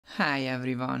Hi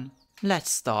everyone,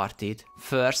 let's start it.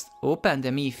 First, open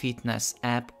the Mi Fitness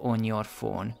app on your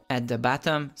phone. At the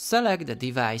bottom, select the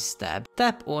Device tab.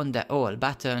 Tap on the All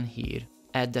button here.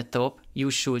 At the top,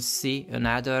 you should see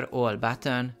another All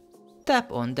button.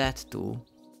 Tap on that too.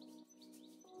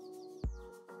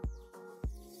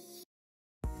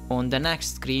 On the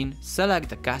next screen, select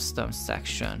the Custom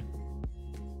section.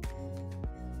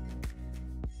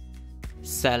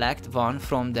 Select one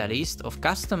from the list of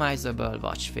customizable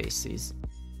watch faces.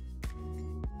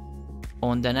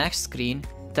 On the next screen,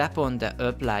 tap on the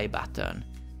Apply button.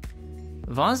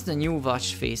 Once the new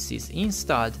watch face is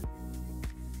installed,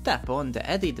 tap on the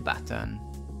Edit button.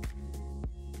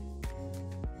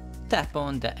 Tap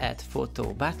on the Add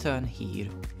Photo button here.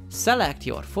 Select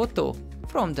your photo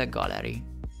from the gallery.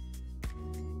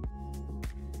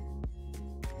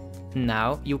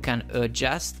 Now you can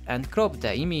adjust and crop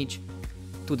the image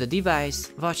to the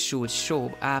device what should show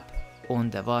up on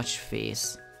the watch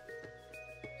face.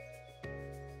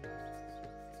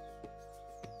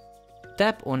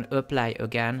 Tap on Apply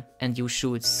again and you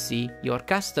should see your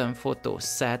custom photo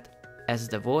set as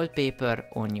the wallpaper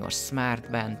on your Smart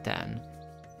Band 10.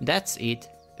 That's it,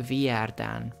 we are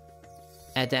done.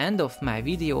 At the end of my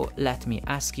video, let me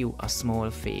ask you a small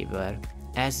favor.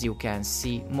 As you can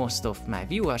see, most of my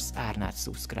viewers are not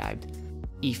subscribed.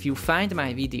 If you find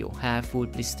my video helpful,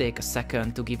 please take a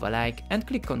second to give a like and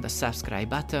click on the subscribe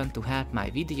button to help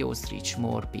my videos reach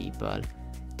more people.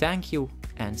 Thank you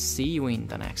and see you in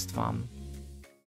the next one.